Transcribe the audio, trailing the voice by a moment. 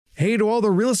Hey, to all the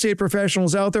real estate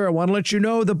professionals out there, I want to let you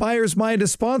know the Buyer's Mind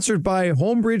is sponsored by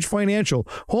Homebridge Financial.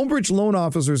 Homebridge loan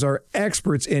officers are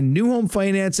experts in new home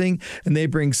financing, and they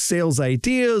bring sales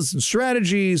ideas and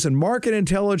strategies and market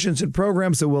intelligence and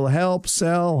programs that will help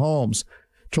sell homes.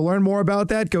 To learn more about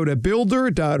that, go to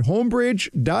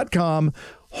builder.homebridge.com.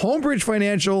 Homebridge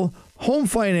Financial, home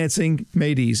financing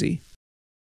made easy.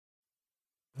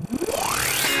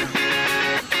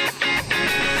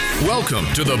 Welcome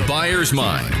to the Buyer's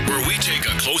Mind, where we take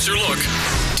a closer look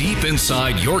deep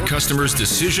inside your customer's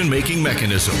decision-making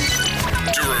mechanism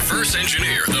to reverse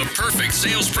engineer the perfect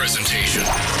sales presentation.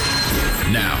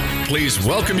 Now, please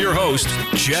welcome your host,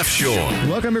 Jeff Shore.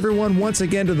 Welcome, everyone, once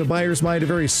again to the Buyer's Mind, a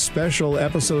very special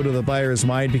episode of the Buyer's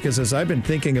Mind, because as I've been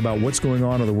thinking about what's going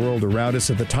on in the world around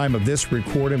us at the time of this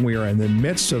recording, we are in the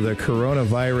midst of the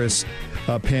coronavirus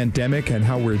pandemic and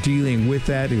how we're dealing with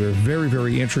that. They were very,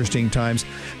 very interesting times.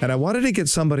 And I wanted to get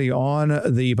somebody on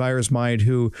the Buyer's Mind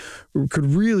who could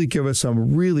really give us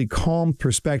some really calm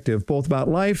perspective, both about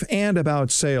life and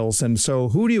about sales. And so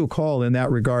who do you call in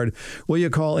that regard? Well, you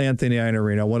call Anthony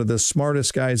Iannarino, one of the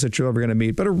smartest guys that you're ever going to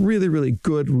meet, but a really, really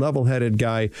good, level-headed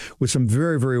guy with some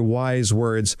very, very wise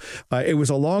words. It was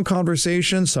a long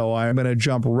conversation, so I'm going to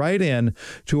jump right in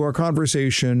to our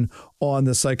conversation on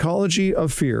the psychology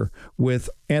of fear with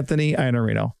Anthony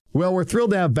Iannarino. Well, we're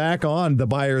thrilled to have back on the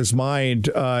Buyer's Mind,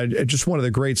 just one of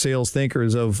the great sales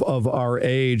thinkers of our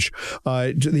age,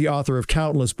 the author of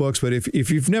countless books. But if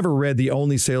you've never read The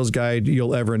Only Sales Guide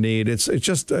You'll Ever Need, it's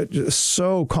just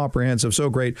so comprehensive, so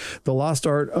great. The Lost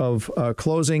Art of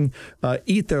Closing,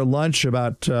 Eat Their Lunch,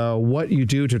 about what you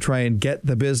do to try and get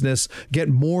the business, get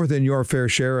more than your fair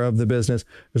share of the business.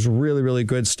 It's really, really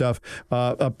good stuff.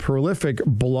 A prolific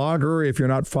blogger. If you're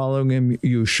not following him,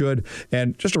 you should.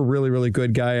 And just a really, really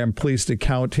good guy. I'm pleased to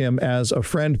count him as a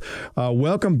friend.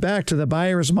 Welcome back to the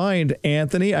Buyer's Mind,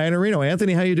 Anthony Iannarino.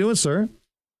 Anthony, how you doing, sir?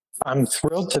 I'm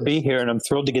thrilled to be here, and I'm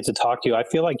thrilled to get to talk to you. I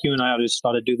feel like you and I just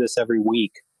ought to do this every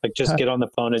week. Like, just get on the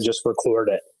phone and just record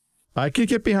it. I could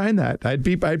get behind that. I'd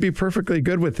be perfectly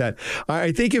good with that.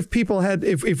 I think if people had,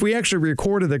 if we actually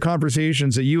recorded the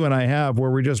conversations that you and I have where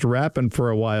we're just rapping for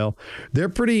a while, they're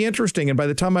pretty interesting. And by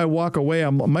the time I walk away,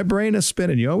 my brain is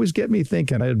spinning. You always get me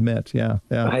thinking, I admit. Yeah.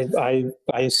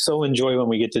 I so enjoy when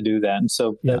we get to do that. And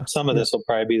so some of this will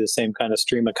probably be the same kind of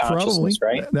stream of consciousness,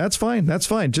 right? That's fine. That's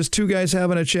fine. Just two guys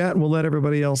having a chat, and we'll let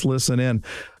everybody else listen in.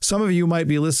 Some of you might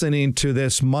be listening to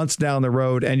this months down the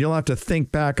road, and you'll have to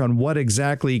think back on what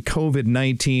exactly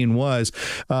COVID-19 was.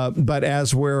 But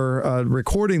as we're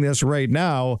recording this right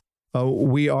now,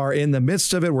 we are in the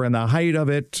midst of it. We're in the height of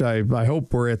it. I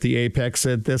hope we're at the apex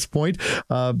at this point.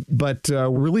 But we're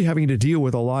really having to deal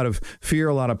with a lot of fear,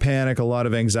 a lot of panic, a lot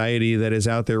of anxiety that is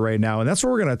out there right now. And that's what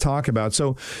we're going to talk about.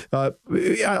 So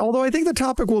although I think the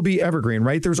topic will be evergreen,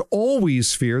 right? There's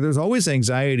always fear. There's always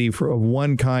anxiety of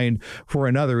one kind for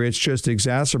another. It's just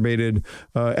exacerbated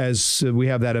as we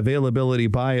have that availability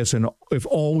bias. And if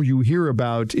all you hear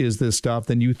about is this stuff,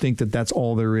 then you think that that's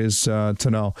all there is to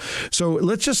know. So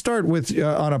let's just start with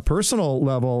on a personal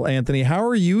level, Anthony. How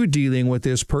are you dealing with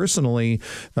this personally,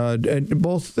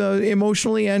 both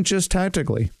emotionally and just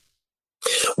tactically?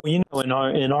 Well, you know,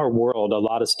 in our world, a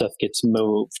lot of stuff gets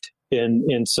moved,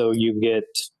 and so you get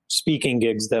speaking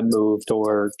gigs that moved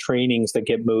or trainings that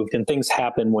get moved, and things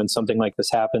happen when something like this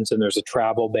happens, and there's a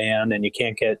travel ban, and you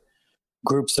can't get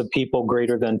groups of people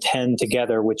greater than 10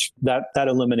 together, which that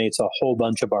eliminates a whole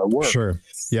bunch of our work. Sure.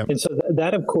 Yeah. And so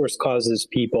that of course causes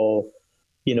people,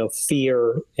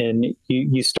 fear, and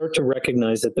you start to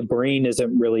recognize that the brain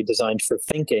isn't really designed for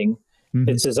thinking. Mm-hmm.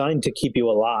 It's designed to keep you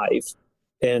alive.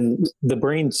 And the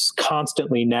brain's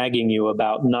constantly nagging you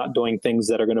about not doing things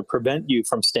that are going to prevent you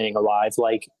from staying alive,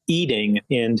 like eating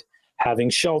and having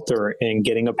shelter and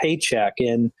getting a paycheck.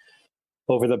 And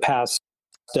over the past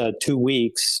 2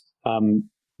 weeks,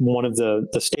 one of the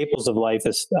staples of life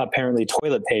is apparently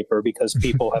toilet paper, because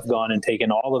people have gone and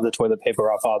taken all of the toilet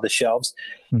paper off all the shelves.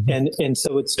 Mm-hmm. And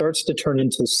so it starts to turn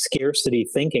into scarcity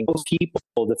thinking. Most people,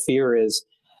 the fear is,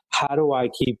 how do I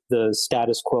keep the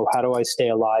status quo? How do I stay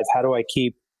alive? How do I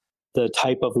keep the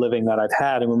type of living that I've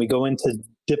had? And when we go into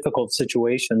difficult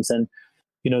situations, and,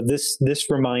 this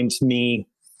reminds me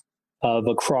of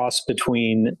a cross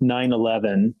between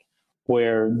 9/11,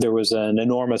 where there was an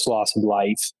enormous loss of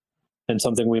life, and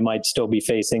something we might still be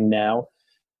facing now,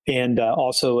 and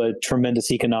also a tremendous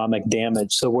economic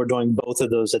damage. So we're doing both of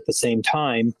those at the same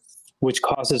time, which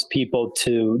causes people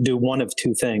to do one of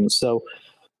two things. So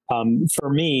for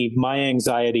me, my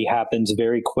anxiety happens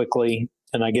very quickly,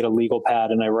 and I get a legal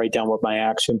pad and I write down what my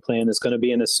action plan is going to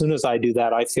be. And as soon as I do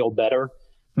that, I feel better.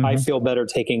 I feel better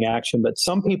taking action. But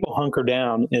some people hunker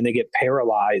down and they get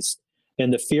paralyzed,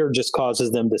 and the fear just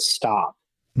causes them to stop.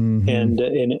 And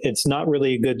it's not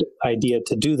really a good idea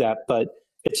to do that, but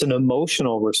it's an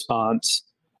emotional response.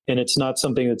 And it's not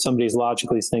something that somebody's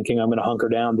logically thinking, I'm going to hunker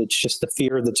down. It's just the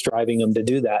fear that's driving them to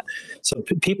do that. So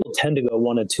people tend to go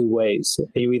one of two ways.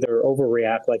 You either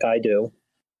overreact like I do,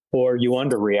 or you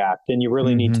underreact. And you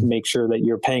really need to make sure that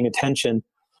you're paying attention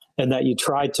and that you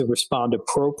try to respond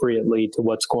appropriately to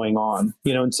what's going on.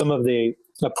 And some of the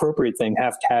appropriate thing,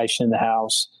 have cash in the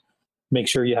house, make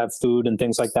sure you have food and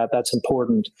things like that. That's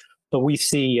important. But we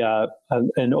see an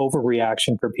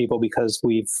overreaction for people because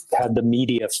we've had the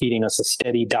media feeding us a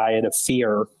steady diet of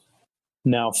fear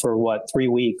now for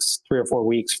 3 or 4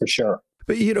 weeks for sure.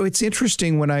 But, it's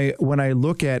interesting when I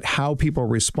look at how people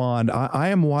respond. I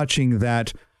am watching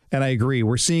that, and I agree.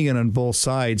 We're seeing it on both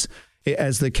sides.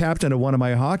 As the captain of one of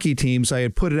my hockey teams, I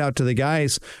had put it out to the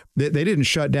guys that they didn't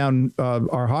shut down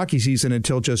our hockey season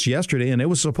until just yesterday, and it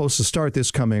was supposed to start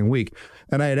this coming week.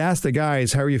 And I had asked the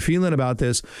guys, how are you feeling about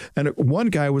this? And one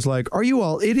guy was like, are you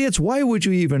all idiots? Why would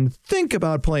you even think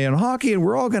about playing hockey? And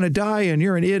we're all going to die, and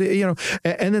you're an idiot,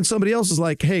 And then somebody else is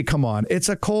like, hey, come on. It's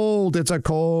a cold.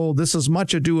 This is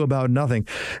much ado about nothing.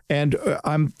 And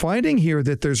I'm finding here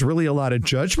that there's really a lot of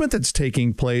judgment that's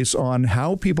taking place on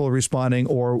how people are responding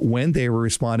or when they were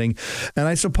responding. And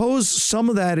I suppose some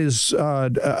of that is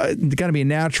going to be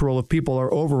natural if people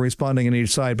are over responding on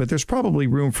each side, but there's probably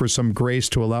room for some grace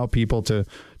to allow people to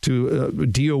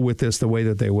deal with this the way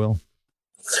that they will.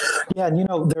 Yeah,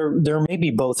 and there may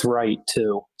be both right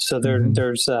too. So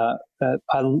there's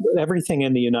everything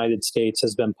in the United States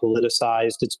has been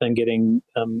politicized. It's been getting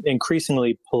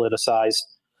increasingly politicized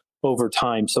over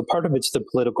time. So part of it's the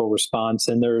political response,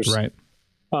 and there's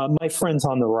my friends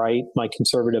on the right, my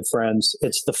conservative friends,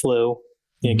 it's the flu.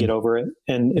 Get over it.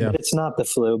 And it's not the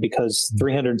flu because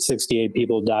 368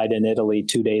 people died in Italy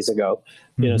 2 days ago.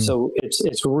 So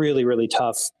it's really, really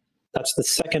tough. That's the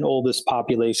second oldest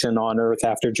population on Earth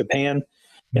after Japan.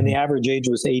 And the average age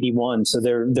was 81. So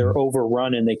they're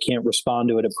overrun and they can't respond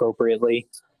to it appropriately.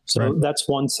 So that's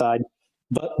one side.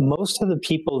 But most of the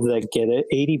people that get it,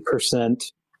 80%,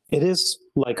 it is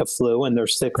like a flu and they're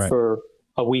sick for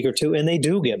a week or two, and they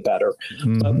do get better.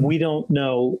 But we don't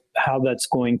know how that's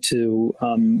going to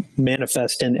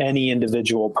manifest in any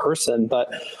individual person.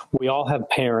 But we all have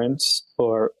parents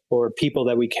or people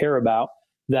that we care about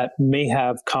that may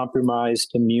have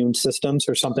compromised immune systems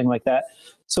or something like that.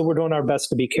 So we're doing our best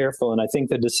to be careful. And I think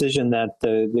the decision that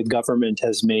the government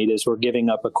has made is we're giving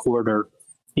up a quarter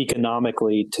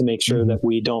economically to make sure that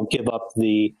we don't give up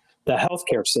the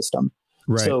healthcare system.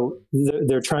 So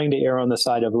they're trying to err on the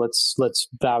side of let's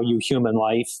value human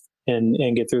life and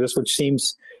get through this, which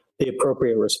seems the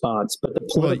appropriate response. But the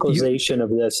politicalization of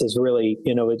this is really,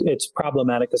 it's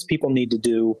problematic because people need to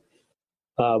do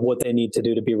what they need to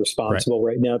do to be responsible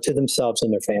right now to themselves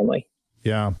and their family.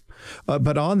 Yeah.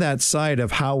 But on that side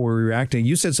of how we're reacting,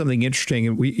 you said something interesting.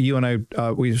 And you and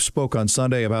I, we spoke on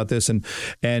Sunday about this,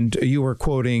 and you were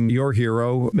quoting your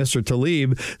hero, Mr.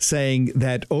 Talib, saying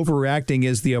that overreacting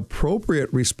is the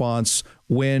appropriate response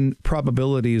when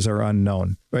probabilities are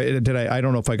unknown. Right? I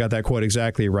don't know if I got that quote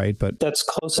exactly right, but that's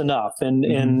close enough.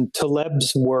 And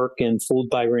Taleb's work in Fooled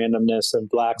by Randomness and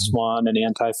Black Swan and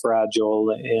Anti-Fragile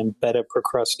and Beta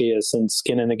Procrusteus and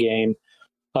Skin in the Game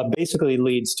basically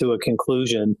leads to a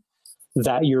conclusion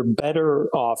that you're better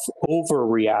off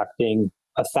overreacting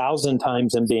 1,000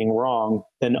 times and being wrong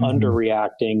than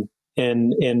underreacting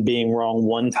and being wrong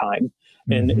one time.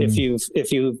 And if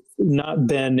you've not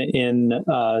been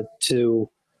to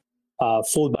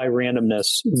Fooled by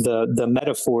Randomness, the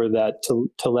metaphor that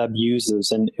Taleb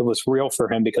uses, and it was real for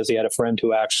him because he had a friend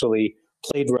who actually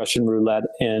played Russian roulette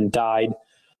and died.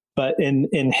 But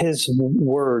in his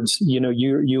words,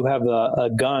 you have a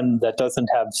gun that doesn't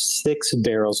have 6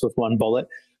 barrels with 1 bullet.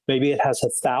 Maybe it has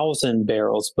 1,000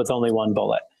 barrels with only 1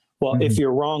 bullet. Well, if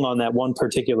you're wrong on that one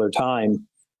particular time,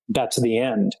 that's the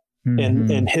end.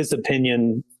 And his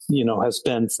opinion, has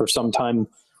been for some time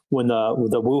when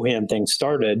the Wuhan thing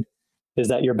started, is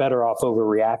that you're better off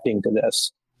overreacting to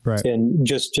this. Right. And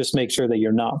just make sure that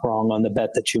you're not wrong on the bet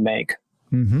that you make.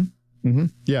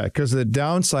 Yeah, because the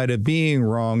downside of being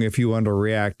wrong if you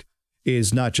underreact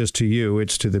is not just to you,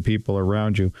 it's to the people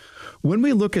around you. When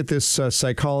we look at this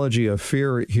psychology of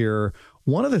fear here,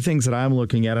 one of the things that I'm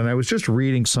looking at, and I was just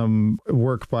reading some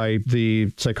work by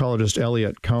the psychologist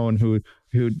Elliot Cohen,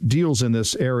 who deals in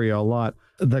this area a lot,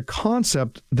 the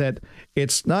concept that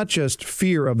it's not just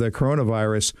fear of the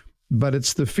coronavirus, but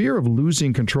it's the fear of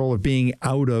losing control, of being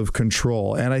out of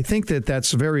control. And I think that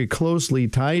that's very closely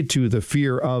tied to the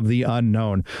fear of the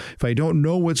unknown. If I don't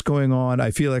know what's going on,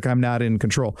 I feel like I'm not in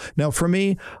control. Now, for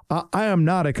me, I am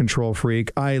not a control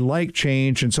freak. I like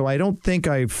change. And so I don't think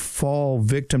I fall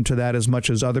victim to that as much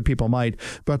as other people might.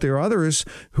 But there are others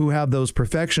who have those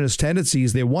perfectionist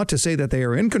tendencies. They want to say that they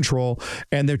are in control,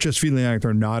 and they're just feeling like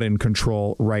they're not in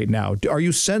control right now. Are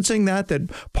you sensing that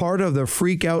part of the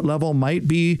freak out level might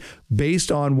be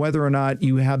based on whether or not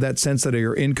you have that sense that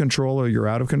you're in control or you're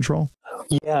out of control?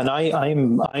 Yeah, and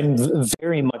I'm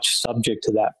very much subject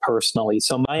to that personally.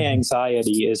 So my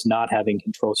anxiety is not having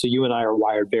control. So you and I are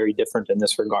wired very different in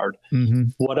this regard. Mm-hmm.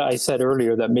 What I said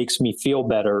earlier that makes me feel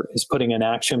better is putting an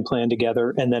action plan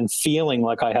together and then feeling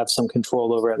like I have some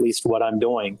control over at least what I'm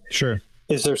doing. Sure.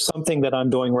 Is there something that I'm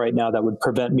doing right now that would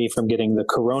prevent me from getting the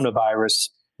coronavirus?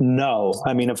 No.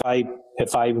 I mean,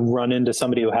 if I run into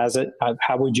somebody who has it,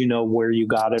 how would you know where you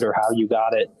got it or how you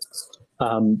got it?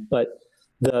 But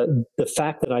the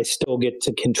fact that I still get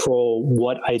to control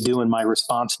what I do in my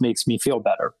response makes me feel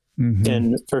better. Mm-hmm.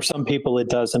 And for some people it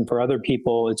does. And for other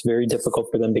people, it's very difficult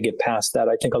for them to get past that.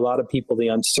 I think a lot of people, the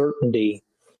uncertainty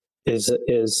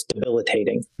is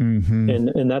debilitating. Mm-hmm.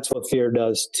 And that's what fear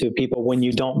does to people. When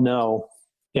you don't know,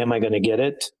 am I going to get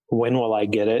it? When will I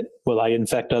get it? Will I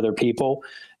infect other people?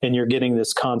 And you're getting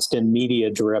this constant media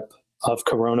drip of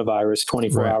coronavirus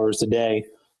 24 hours a day.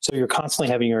 So you're constantly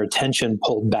having your attention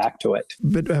pulled back to it.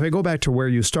 But if I go back to where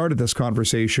you started this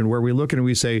conversation, where we look and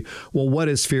we say, well, what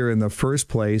is fear in the first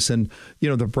place? And,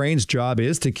 the brain's job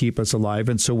is to keep us alive.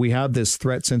 And so we have this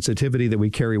threat sensitivity that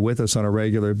we carry with us on a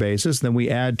regular basis. Then we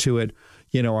add to it,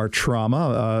 our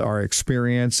trauma, our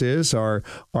experiences, our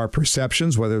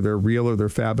perceptions, whether they're real or they're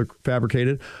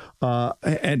fabricated.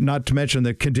 And not to mention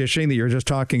the conditioning that you're just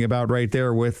talking about right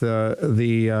there with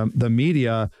the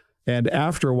media. And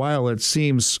after a while, it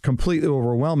seems completely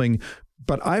overwhelming.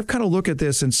 But I've kind of looked at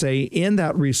this and say, in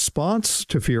that response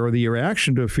to fear or the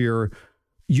reaction to fear,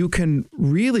 you can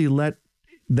really let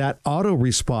that auto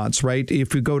response, right?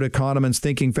 If we go to Kahneman's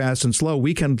Thinking Fast and Slow,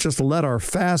 we can just let our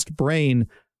fast brain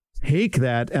take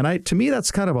that. And to me, that's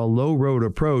kind of a low road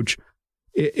approach.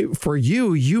 For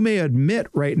you may admit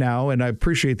right now, and I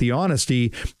appreciate the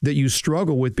honesty, that you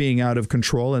struggle with being out of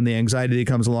control and the anxiety that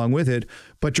comes along with it,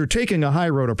 but you're taking a high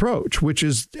road approach, which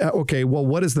is, okay, well,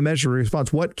 what is the measure of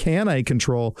response? What can I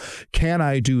control? Can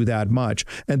I do that much?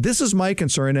 And this is my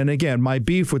concern. And again, my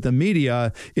beef with the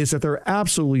media is that they're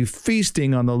absolutely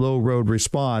feasting on the low road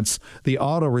response, the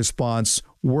auto response,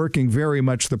 working very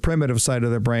much the primitive side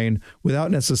of the brain without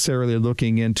necessarily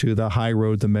looking into the high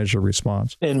road, the measure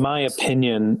response. In my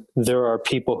opinion, there are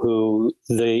people who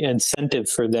the incentive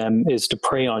for them is to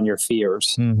prey on your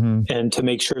fears and to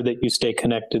make sure that you stay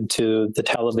connected to the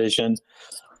television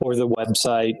or the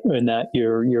website, and that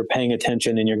you're paying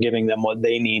attention and you're giving them what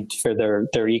they need for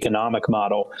their economic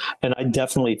model. And I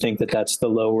definitely think that that's the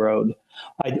low road.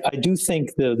 I do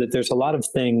think, though, that there's a lot of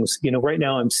things, right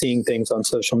now I'm seeing things on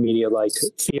social media like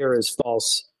fear is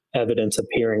false evidence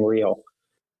appearing real.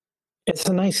 It's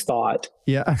a nice thought.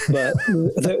 Yeah. But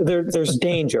there's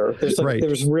danger.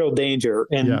 There's real danger.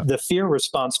 And the fear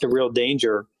response to real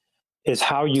danger is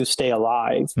how you stay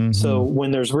alive. Mm-hmm. So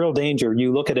when there's real danger,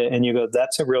 you look at it and you go,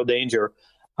 that's a real danger.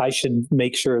 I should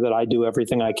make sure that I do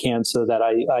everything I can so that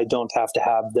I don't have to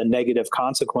have the negative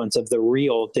consequence of the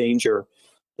real danger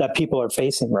that people are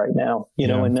facing right now.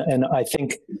 And I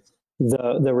think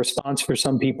the response for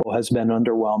some people has been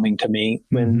underwhelming to me,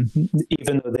 when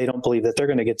even though they don't believe that they're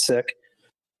going to get sick,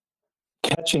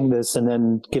 catching this and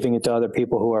then giving it to other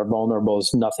people who are vulnerable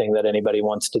is nothing that anybody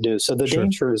wants to do. So the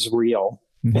danger is real.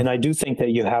 Mm-hmm. And I do think that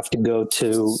you have to go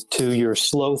to your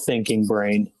slow thinking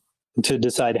brain to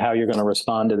decide how you're going to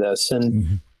respond to this.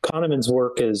 And Kahneman's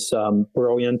work is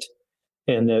brilliant.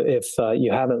 And if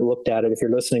you haven't looked at it, if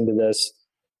you're listening to this,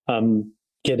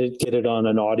 get it on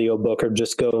an audiobook, or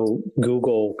just go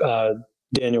Google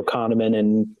Daniel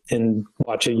Kahneman and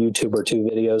watch a YouTube or two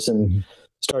videos and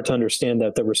start to understand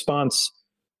that the response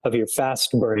of your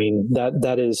fast brain,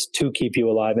 that is to keep you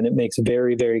alive. And it makes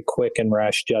very, very quick and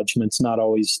rash judgments, not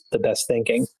always the best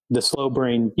thinking. The slow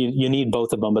brain, you need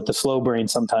both of them, but the slow brain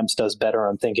sometimes does better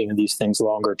on thinking of these things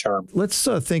longer term. Let's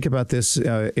think about this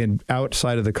in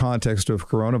outside of the context of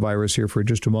coronavirus here for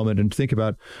just a moment, and think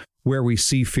about where we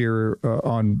see fear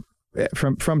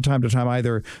from time to time,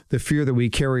 either the fear that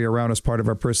we carry around as part of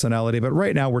our personality, but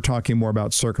right now we're talking more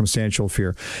about circumstantial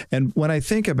fear. And when I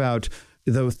think about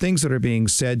the things that are being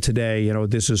said today,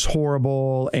 this is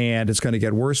horrible and it's going to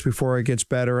get worse before it gets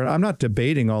better. And I'm not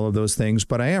debating all of those things,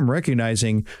 but I am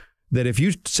recognizing that if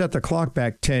you set the clock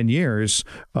back 10 years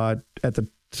at the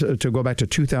to go back to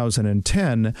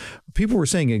 2010, people were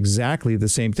saying exactly the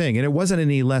same thing. And it wasn't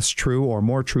any less true or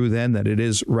more true then than it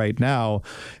is right now.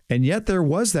 And yet there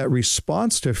was that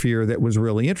response to fear that was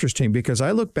really interesting, because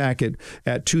I look back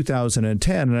at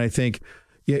 2010 and I think,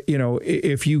 you know,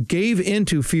 if you gave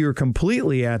into fear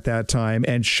completely at that time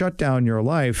and shut down your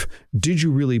life, did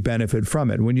you really benefit from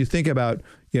it? When you think about,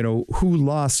 you know, who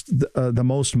lost the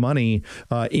most money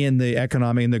in the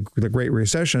economy, in the Great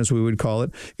Recession, as we would call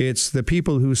it, it's the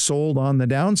people who sold on the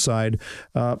downside.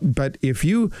 But if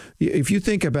you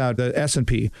think about the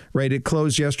S&P, right, it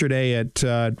closed yesterday at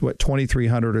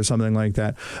 2,300 or something like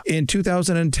that. In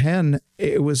 2010,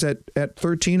 it was at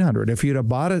 1,300. If you'd have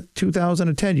bought it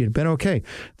 2010, you'd have been okay.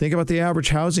 Think about the average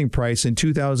housing price in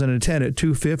 2010 at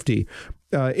 250.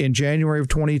 In January of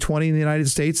 2020 in the United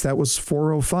States, that was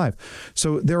 405.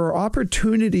 So there are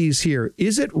opportunities here.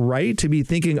 Is it right to be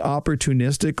thinking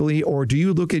opportunistically, or do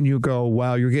you look and you go,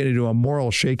 wow, you're getting into a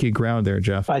moral shaky ground there,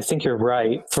 Jeff? I think you're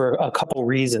right for a couple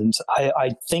reasons.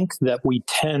 I think that we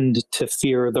tend to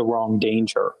fear the wrong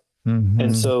danger. Mm-hmm.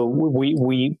 And so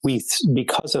we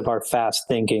because of our fast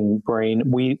thinking brain,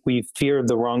 we fear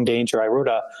the wrong danger. I wrote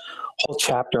a whole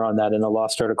chapter on that in The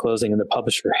Lost Art of Closing, and the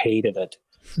publisher hated it.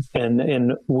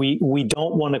 And we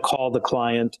don't want to call the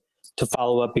client to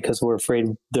follow up because we're afraid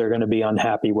they're going to be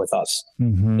unhappy with us.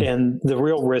 Mm-hmm. And the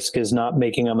real risk is not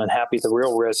making them unhappy. The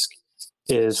real risk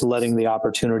is letting the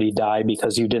opportunity die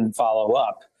because you didn't follow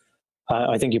up.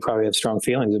 I think you probably have strong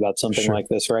feelings about something like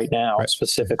this right now,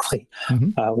 specifically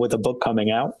with a book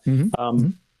coming out.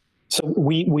 So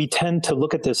we tend to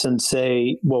look at this and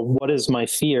say, well, what is my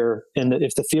fear? And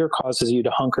if the fear causes you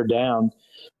to hunker down,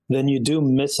 then you do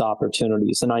miss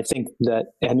opportunities. And I think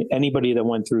that anybody that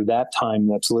went through that time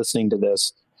that's listening to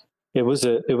this, it was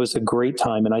a great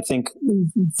time. And I think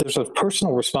there's a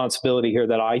personal responsibility here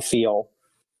that I feel.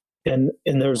 And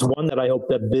there's one that I hope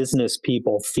that business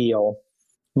people feel.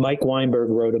 Mike Weinberg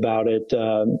wrote about it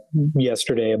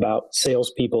yesterday about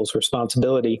salespeople's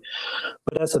responsibility.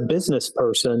 But as a business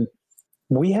person,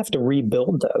 we have to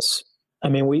rebuild this. I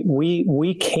mean,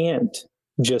 we can't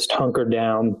just hunker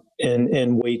down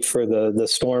and wait for the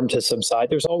storm to subside.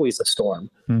 There's always a storm.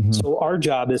 Mm-hmm. So our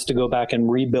job is to go back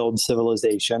and rebuild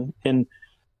civilization. And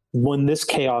when this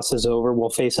chaos is over, we'll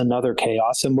face another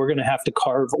chaos, and we're going to have to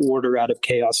carve order out of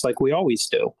chaos like we always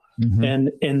do. Mm-hmm.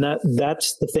 And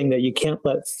that's the thing, that you can't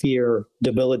let fear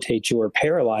debilitate you or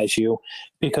paralyze you,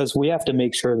 because we have to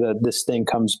make sure that this thing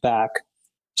comes back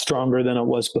stronger than it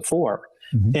was before.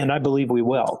 Mm-hmm. And I believe we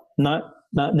will. Not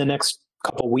in the next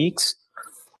couple of weeks,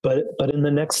 but in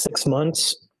the next 6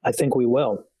 months, I think we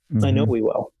will. Mm-hmm. I know we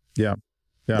will. Yeah.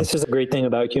 This is a great thing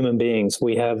about human beings.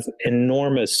 We have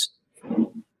enormous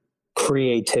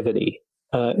creativity,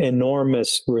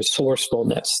 enormous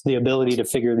resourcefulness, the ability to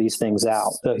figure these things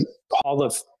out. All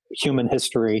of human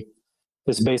history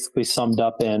is basically summed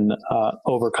up in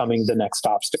overcoming the next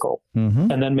obstacle,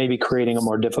 and then maybe creating a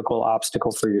more difficult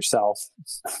obstacle for yourself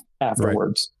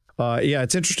afterwards. Right. Yeah,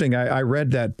 it's interesting. I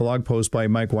read that blog post by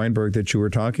Mike Weinberg that you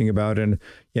were talking about, and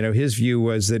his view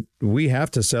was that we have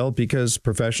to sell because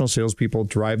professional salespeople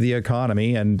drive the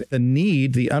economy, and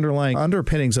the underlying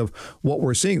underpinnings of what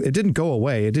we're seeing, it didn't go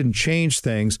away. It didn't change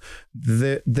things.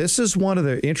 This is one of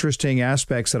the interesting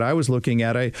aspects that I was looking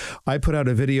at. I put out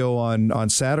a video on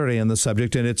Saturday on the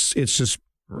subject, and it's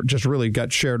just really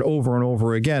got shared over and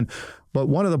over again. But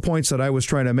one of the points that I was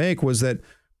trying to make was that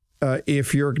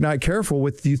if you're not careful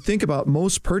you think about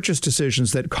most purchase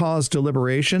decisions that cause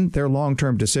deliberation, they're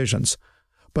long-term decisions.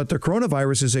 But the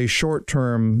coronavirus is a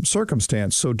short-term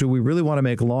circumstance. So do we really want to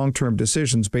make long-term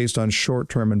decisions based on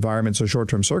short-term environments or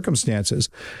short-term circumstances?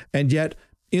 And yet,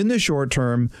 in the short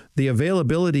term, the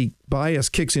availability bias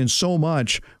kicks in so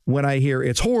much when I hear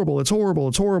it's horrible, it's horrible,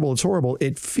 it's horrible, it's horrible.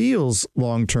 It feels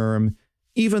long-term,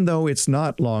 even though it's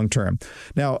not long-term.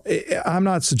 Now, I'm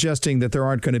not suggesting that there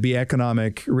aren't going to be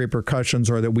economic repercussions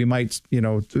or that we might,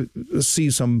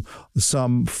 see some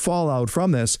fallout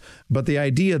from this. But the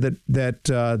idea that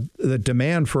the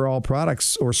demand for all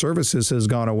products or services has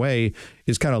gone away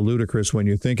is kind of ludicrous when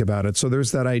you think about it. So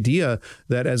there's that idea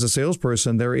that as a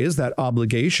salesperson, there is that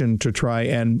obligation to try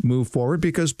and move forward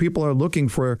because people are looking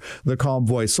for the calm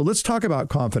voice. So let's talk about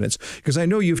confidence, because I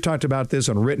know you've talked about this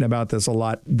and written about this a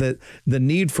lot, that the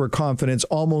need for confidence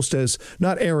almost as,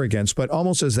 not arrogance, but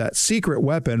almost as that secret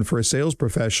weapon for sales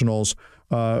professionals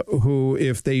who,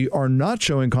 if they are not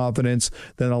showing confidence,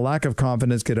 then a lack of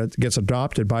confidence gets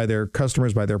adopted by their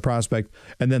customers, by their prospect,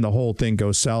 and then the whole thing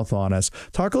goes south on us.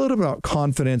 Talk a little bit about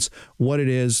confidence, what it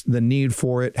is, the need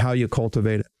for it, how you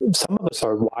cultivate it. Some of us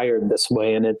are wired this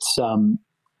way, and it's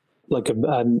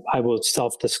I will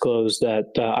self-disclose that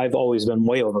I've always been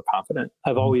way overconfident.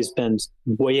 I've always been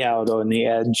way out on the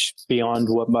edge beyond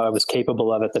what I was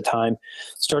capable of at the time.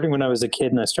 Starting when I was a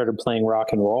kid and I started playing rock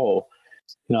and roll,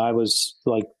 I was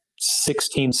like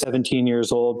 16, 17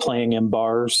 years old playing in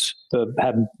bars,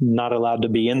 not allowed to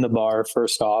be in the bar,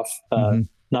 first off,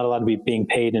 not allowed to be being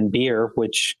paid in beer,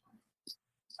 which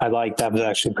I liked. That was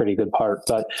actually a pretty good part.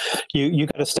 But you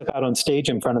got to step out on stage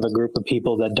in front of a group of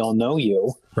people that don't know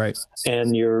you. Right.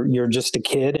 And you're just a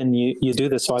kid and you do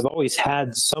this. So I've always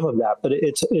had some of that, but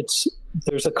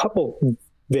there's a couple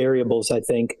variables, I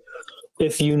think.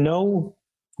 If you know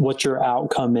what your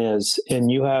outcome is and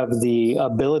you have the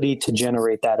ability to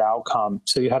generate that outcome,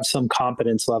 so you have some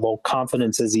confidence level,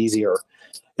 confidence is easier.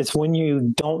 It's when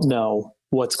you don't know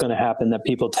what's going to happen that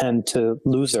people tend to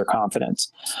lose their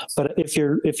confidence. But if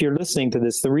you're listening to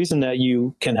this, the reason that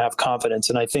you can have confidence,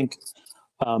 and I think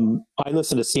I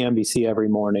listen to CNBC every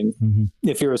morning.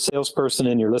 If you're a salesperson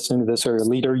and you're listening to this, or a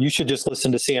leader, you should just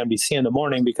listen to CNBC in the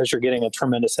morning because you're getting a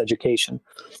tremendous education.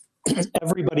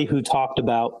 Everybody who talked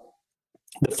about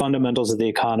the fundamentals of the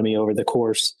economy over the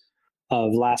course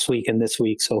of last week and this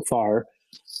week so far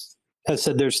has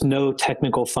said there's no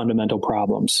technical fundamental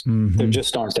problems. There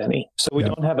just aren't any. So we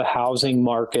don't have a housing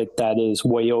market that is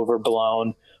way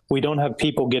overblown. We don't have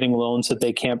people getting loans that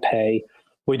they can't pay.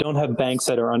 We don't have banks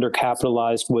that are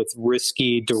undercapitalized with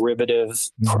risky derivative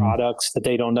products that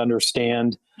they don't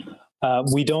understand.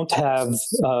 We don't have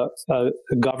a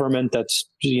government that's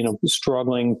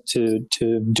struggling to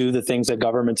do the things that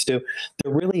governments do.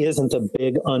 There really isn't a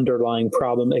big underlying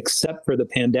problem except for the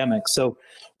pandemic. So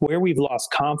where we've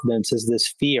lost confidence is this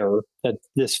fear, that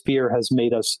this fear has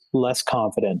made us less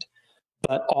confident.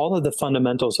 But all of the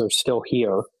fundamentals are still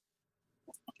here.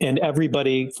 And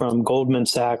everybody from Goldman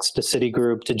Sachs to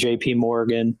Citigroup to JP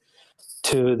Morgan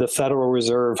to the Federal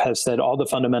Reserve has said all the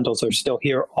fundamentals are still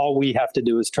here. All we have to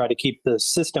do is try to keep the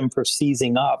system from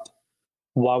seizing up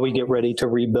while we get ready to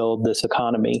rebuild this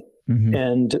economy.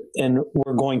 And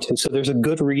we're going to. So there's a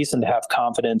good reason to have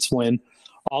confidence when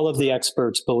all of the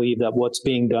experts believe that what's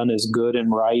being done is good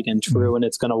and right and true and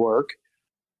it's going to work.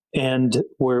 And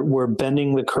we're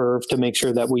bending the curve to make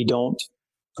sure that we don't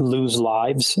lose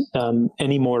lives,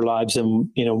 any more lives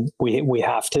than we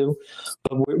have to,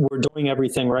 but we're doing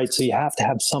everything right. So you have to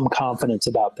have some confidence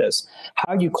about this.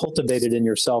 How you cultivate it in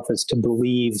yourself is to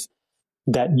believe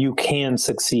that you can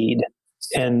succeed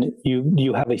and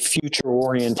you have a future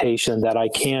orientation that I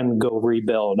can go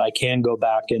rebuild. I can go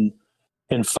back and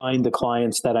find the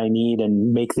clients that I need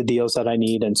and make the deals that I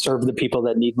need and serve the people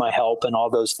that need my help and all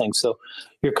those things. So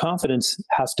your confidence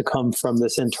has to come from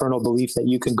this internal belief that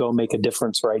you can go make a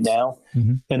difference right now.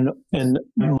 And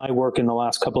my work in the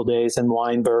last couple of days and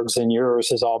Weinberg's and yours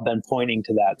has all been pointing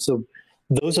to that. So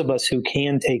those of us who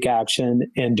can take action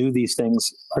and do these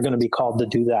things are going to be called to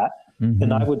do that.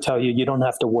 And I would tell you, you don't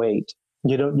have to wait.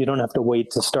 You don't have to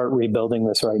wait to start rebuilding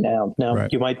this right now. Now,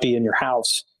 you might be in your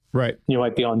house. Right. You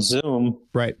might be on Zoom,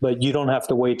 right? But you don't have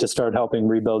to wait to start helping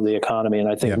rebuild the economy. And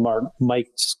I think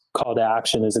Mike's call to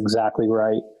action is exactly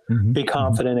right. Be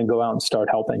confident and go out and start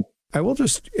helping. I will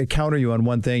just counter you on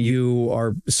one thing. You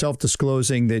are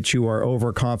self-disclosing that you are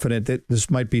overconfident, that this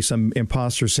might be some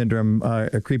imposter syndrome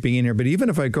creeping in here. But even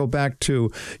if I go back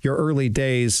to your early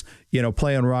days,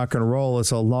 playing rock and roll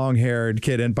as a long-haired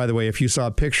kid. And by the way, if you saw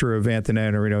a picture of Anthony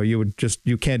Iannarino,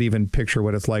 you can't even picture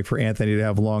what it's like for Anthony to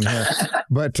have long hair.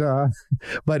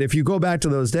 But if you go back to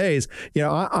those days,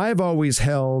 I've always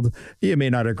held, you may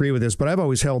not agree with this, but I've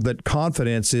always held that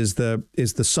confidence is the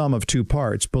sum of two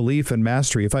parts, belief and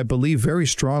mastery. If I believe very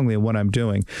strongly in what I'm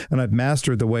doing and I've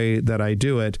mastered the way that I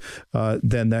do it,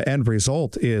 then the end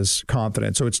result is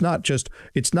confidence. So it's not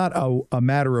a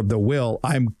matter of the will.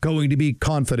 I'm going to be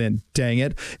confident. Dang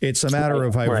it. It's a matter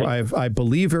of I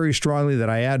believe very strongly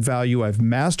that I add value. I've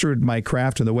mastered my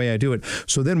craft and the way I do it.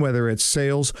 So then whether it's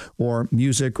sales or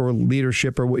music or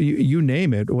leadership or you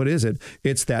name it, what is it?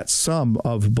 It's that sum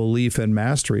of belief and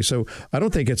mastery. So I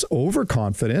don't think it's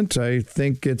overconfident. I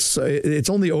think it's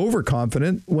only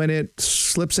overconfident when it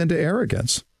slips into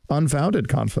arrogance, unfounded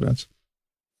confidence.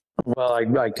 Well,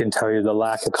 I can tell you the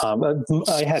lack of confidence.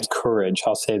 I had courage.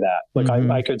 I'll say that. Like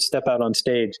I could step out on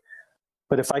stage.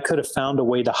 But if I could have found a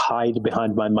way to hide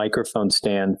behind my microphone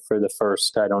stand for the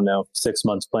first, 6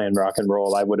 months playing rock and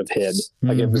roll, I would have hid.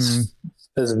 Like it was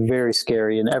very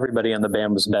scary, and everybody in the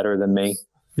band was better than me.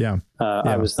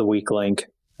 I was the weak link,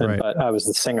 but I was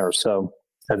the singer, so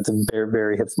that's very,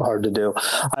 very hard to do.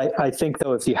 I think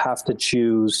though, if you have to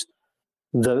choose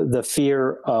the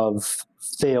fear of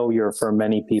failure for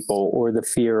many people, or the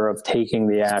fear of taking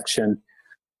the action,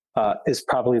 is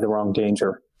probably the wrong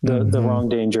danger. The wrong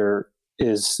danger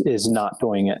is not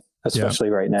doing it, especially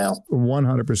right now.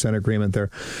 100% agreement there.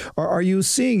 Are you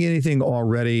seeing anything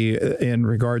already in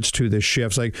regards to the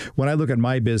shifts? Like when I look at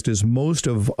my business, most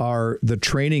of the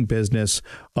training business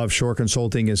of Shore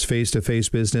Consulting is face-to-face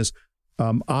business.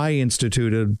 I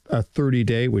instituted a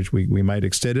 30-day, which we might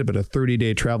extend it, but a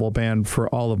 30-day travel ban for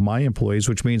all of my employees,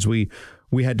 which means we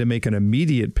had to make an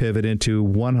immediate pivot into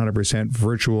 100%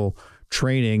 virtual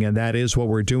training. And that is what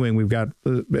we're doing. We've got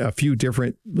a few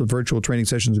different virtual training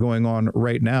sessions going on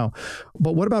right now.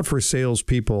 But what about for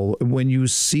salespeople? When you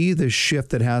see the shift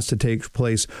that has to take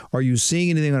place, are you seeing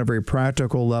anything on a very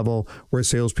practical level where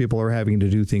salespeople are having to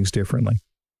do things differently?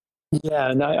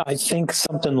 Yeah, and I think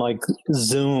something like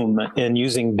Zoom and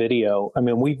using video, I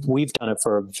mean, we've done it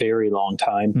for a very long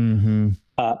time. Mm-hmm.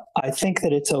 I think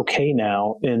that it's okay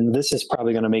now, and this is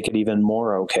probably going to make it even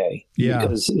more okay. Yeah.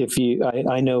 Because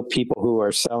I know people who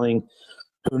are selling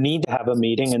who need to have a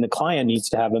meeting, and the client needs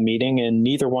to have a meeting, and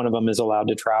neither one of them is allowed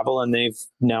to travel, and they've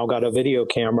now got a video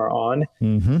camera on.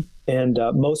 Mm-hmm. And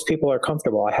most people are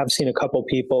comfortable. I have seen a couple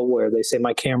people where they say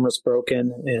my camera's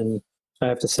broken, and I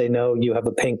have to say, no, you have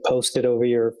a pink Post-it over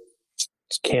your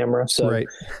camera. So right.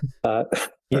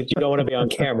 You don't want to be on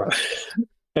camera.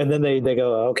 And then they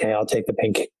go, okay, I'll take the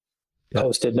pink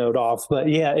Post-it note off. But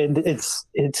yeah,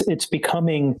 it's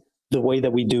becoming the way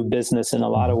that we do business in a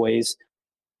lot of ways,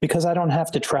 because I don't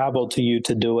have to travel to you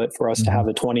to do it for us to have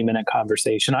a 20-minute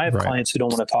conversation. I have clients who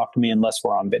don't want to talk to me unless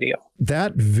we're on video.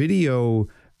 That video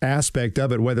aspect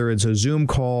of it, whether it's a Zoom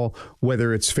call,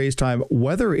 whether it's FaceTime,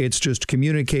 whether it's just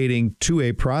communicating to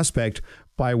a prospect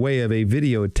by way of a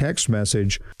video text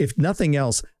message, if nothing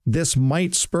else, this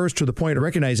might spur to the point of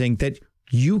recognizing that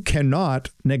you cannot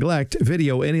neglect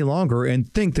video any longer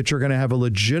and think that you're going to have a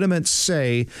legitimate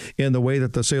say in the way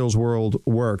that the sales world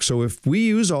works. So if we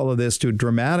use all of this to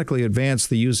dramatically advance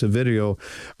the use of video,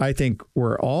 I think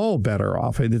we're all better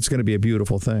off. It's going to be a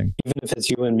beautiful thing. Even if it's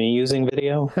you and me using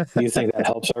video, do you think that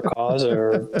helps our cause,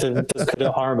 or could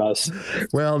it harm us?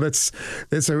 Well, that's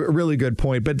a really good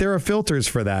point, but there are filters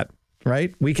for that.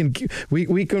 Right? We can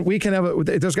have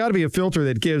there's got to be a filter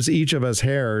that gives each of us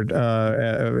hair,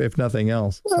 if nothing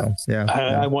else. So, yeah.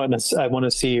 I want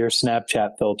to see your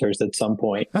Snapchat filters at some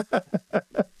point.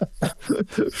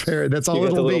 Fair. That's all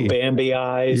it'll be. Little Bambi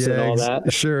eyes and all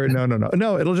that. Sure.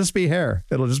 No. It'll just be hair.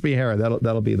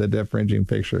 That'll be the differentiating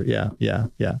picture. Yeah.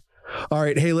 All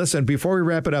right. Hey, listen, before we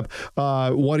wrap it up,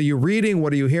 what are you reading?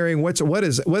 What are you hearing? What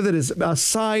is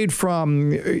aside from,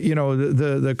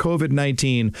 the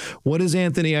COVID-19, what is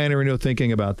Anthony Iannarino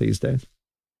thinking about these days?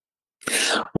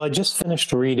 Well, I just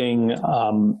finished reading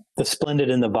The Splendid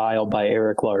and the Vile by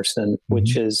Eric Larson,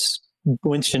 which is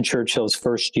Winston Churchill's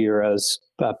first year as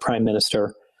prime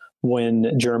minister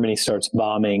when Germany starts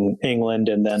bombing England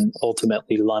and then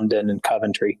ultimately London and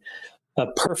Coventry. A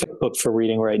perfect book for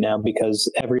reading right now because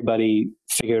everybody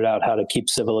figured out how to keep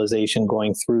civilization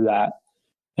going through that.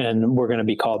 And we're going to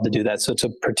be called to do that. So it's a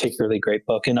particularly great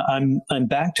book. And I'm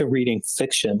back to reading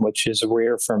fiction, which is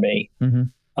rare for me.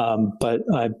 But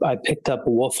I picked up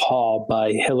Wolf Hall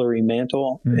by Hilary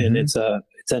Mantel, and it's a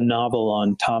novel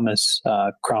on Thomas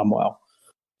Cromwell.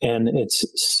 And it's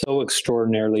so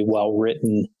extraordinarily well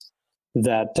written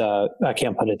that I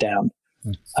can't put it down.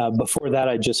 Before that,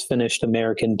 I just finished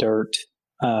American Dirt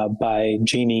by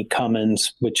Jeannie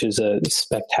Cummins, which is a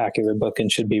spectacular book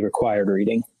and should be required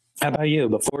reading. How about you?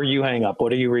 Before you hang up,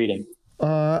 what are you reading?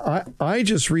 I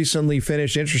just recently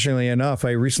finished, interestingly enough,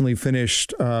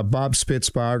 Bob Spitz's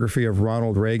biography of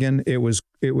Ronald Reagan. It was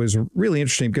really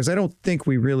interesting because I don't think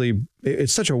it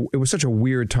was such a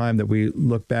weird time that we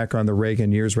look back on the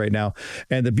Reagan years right now.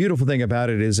 And the beautiful thing about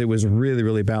it is it was really,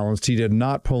 really balanced. He did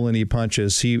not pull any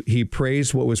punches. He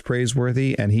praised what was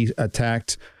praiseworthy and he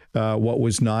attacked what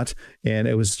was not. And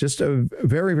it was just a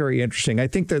very, very interesting. I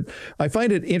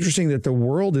find it interesting that the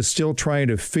world is still trying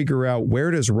to figure out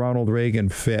where does Ronald Reagan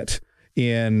fit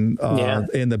in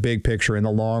the big picture, in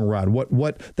the long run.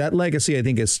 What that legacy, I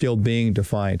think, is still being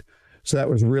defined. So that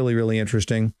was really, really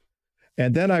interesting.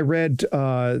 And then I read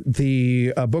a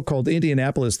book called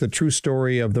Indianapolis, The True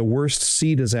Story of the Worst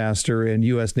Sea Disaster in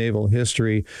U.S. Naval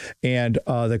History, and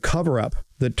the cover-up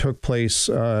that took place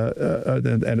and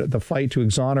the fight to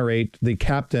exonerate the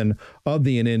captain of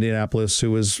the Indianapolis,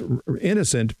 who was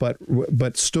innocent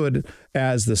but stood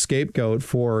as the scapegoat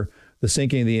for the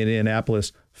sinking of the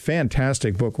Indianapolis.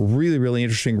 Fantastic book, really, really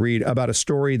interesting read about a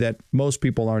story that most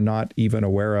people are not even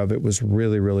aware of. It was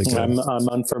really, really good. I'm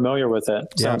unfamiliar with it.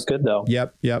 Sounds good, though.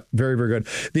 Yep. Very, very good.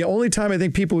 The only time I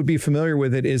think people would be familiar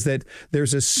with it is that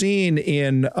there's a scene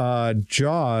in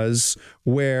Jaws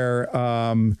where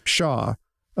Shaw,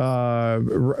 His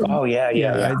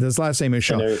last name is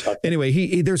Shaw.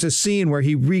 Anyway, there's a scene where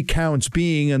he recounts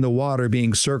being in the water,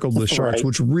 being circled with sharks,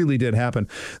 which really did happen.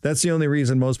 That's the only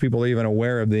reason most people are even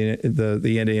aware of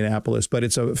the Indianapolis. But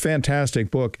it's a fantastic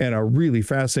book and a really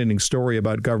fascinating story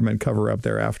about government cover-up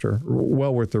thereafter.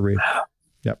 Well worth the read.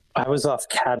 Yep. I was off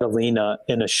Catalina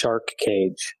in a shark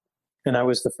cage, and I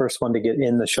was the first one to get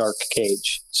in the shark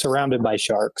cage, surrounded by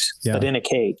sharks, but in a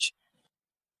cage.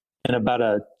 And about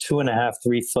a 2.5,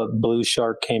 3 foot blue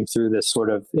shark came through this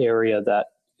sort of area that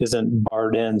isn't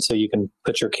barred in, so you can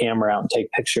put your camera out and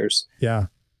take pictures. Yeah.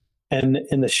 And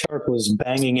the shark was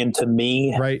banging into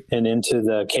me and into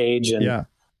the cage. And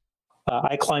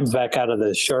I climbed back out of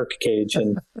the shark cage,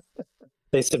 and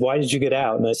they said, "Why did you get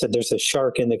out?" And I said, "There's a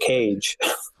shark in the cage."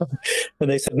 And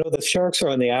they said, "No, the sharks are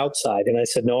on the outside." And I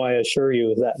said, "No, I assure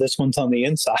you that this one's on the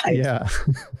inside." Yeah.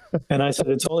 And I said,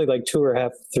 "It's only like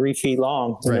 2.5, 3 feet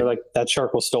long." And they're like, "That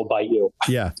shark will still bite you."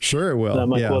 Yeah, sure it will. And I'm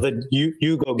like, "Well, then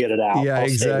you go get it out." Yeah,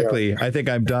 exactly. I think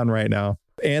I'm done right now.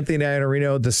 Anthony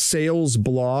Iannarino, the sales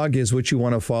blog is what you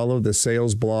want to follow. The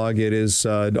sales blog. It is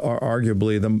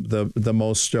arguably the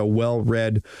most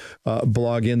well-read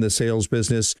blog in the sales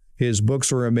business. His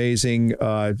books are amazing.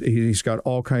 He's got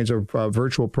all kinds of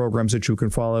virtual programs that you can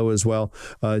follow as well.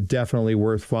 Definitely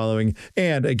worth following.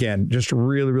 And again, just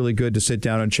really, really good to sit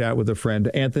down and chat with a friend.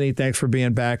 Anthony, thanks for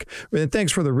being back. And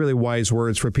thanks for the really wise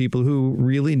words for people who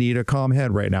really need a calm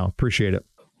head right now. Appreciate it.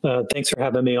 Thanks for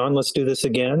having me on. Let's do this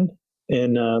again.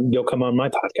 And you'll come on my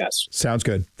podcast. Sounds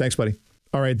good. Thanks, buddy.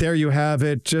 All right, there you have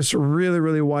it. Just really,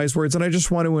 really wise words. And I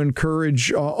just want to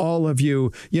encourage all of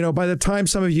you, by the time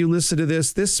some of you listen to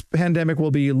this pandemic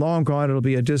will be long gone. It'll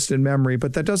be a distant memory,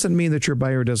 but that doesn't mean that your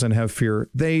buyer doesn't have fear.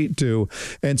 They do.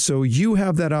 And so you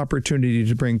have that opportunity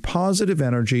to bring positive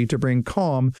energy, to bring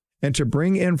calm, and to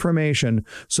bring information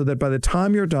so that by the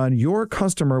time you're done, your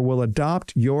customer will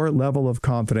adopt your level of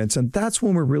confidence. And that's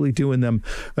when we're really doing them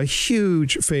a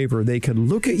huge favor. They can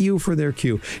look at you for their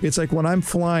cue. It's like when I'm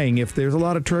flying, if there's a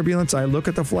lot of turbulence, I look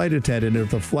at the flight attendant. If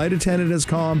the flight attendant is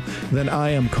calm, then I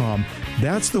am calm.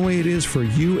 That's the way it is for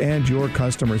you and your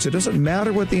customers. It doesn't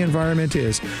matter what the environment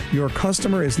is. Your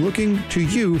customer is looking to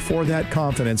you for that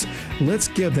confidence. Let's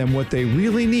give them what they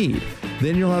really need.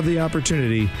 Then you'll have the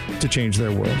opportunity to change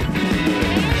their world.